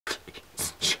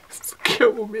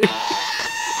Kill me.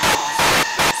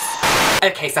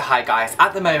 Okay, so hi guys.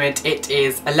 At the moment it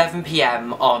is 11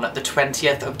 PM on the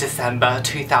 20th of December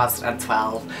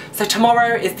 2012. So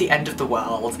tomorrow is the end of the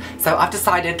world. So I've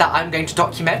decided that I'm going to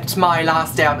document my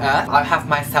last day on Earth. I'll have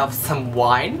myself some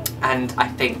wine and I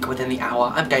think within the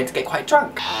hour I'm going to get quite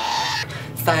drunk.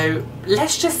 So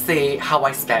let's just see how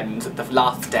I spend the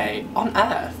last day on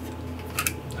Earth.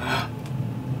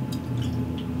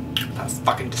 That's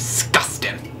fucking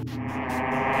disgusting.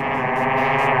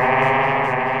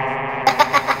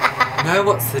 Know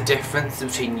what's the difference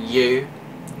between you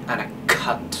and a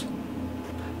cunt?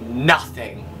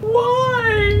 Nothing.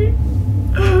 Why?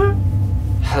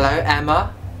 Hello,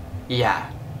 Emma?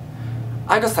 Yeah.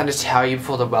 I just wanted to tell you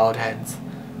before the world ends.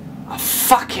 I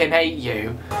fucking hate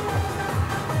you.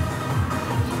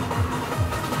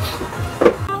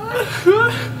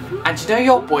 And you know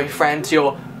your boyfriend?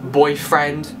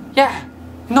 Yeah,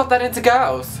 not that into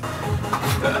girls.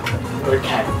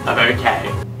 Okay, I'm okay.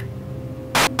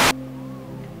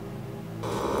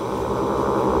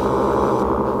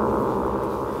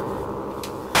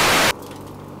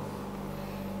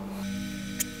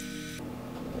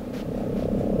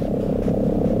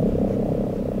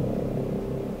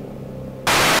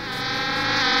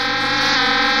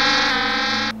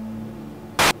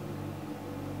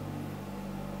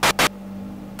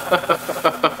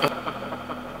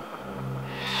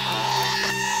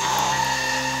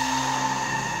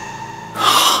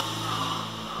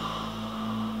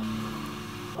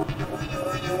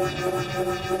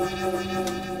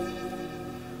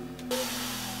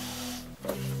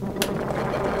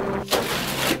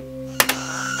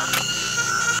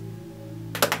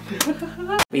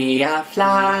 We are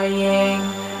flying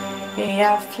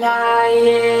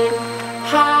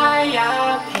high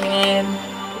up in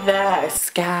the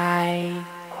sky.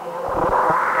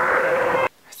 I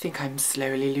think I'm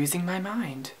slowly losing my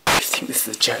mind. I think this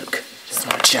is a joke. It's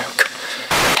not a joke.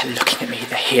 They're looking at me,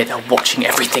 they're here, they're watching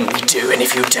everything we do, and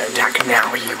if you don't act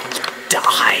now, you will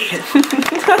die.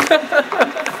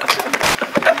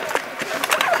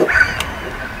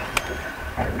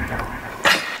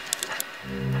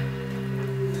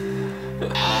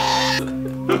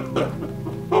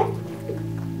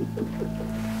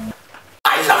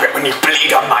 I love it when you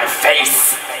bleed on my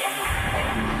face!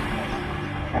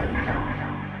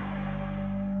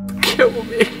 Kill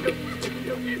me.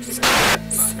 I'm so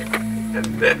sick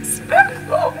of this.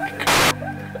 Oh my god.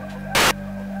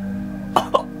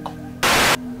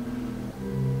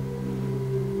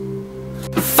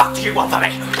 Fuck you, what for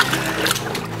me?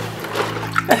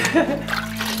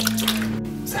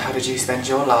 So how did you spend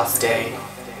your last day?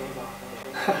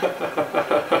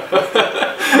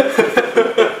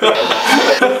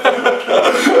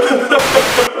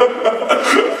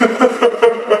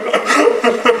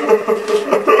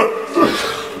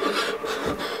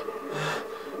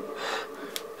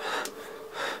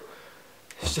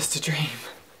 It's just a dream.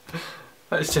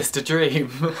 It's just a dream.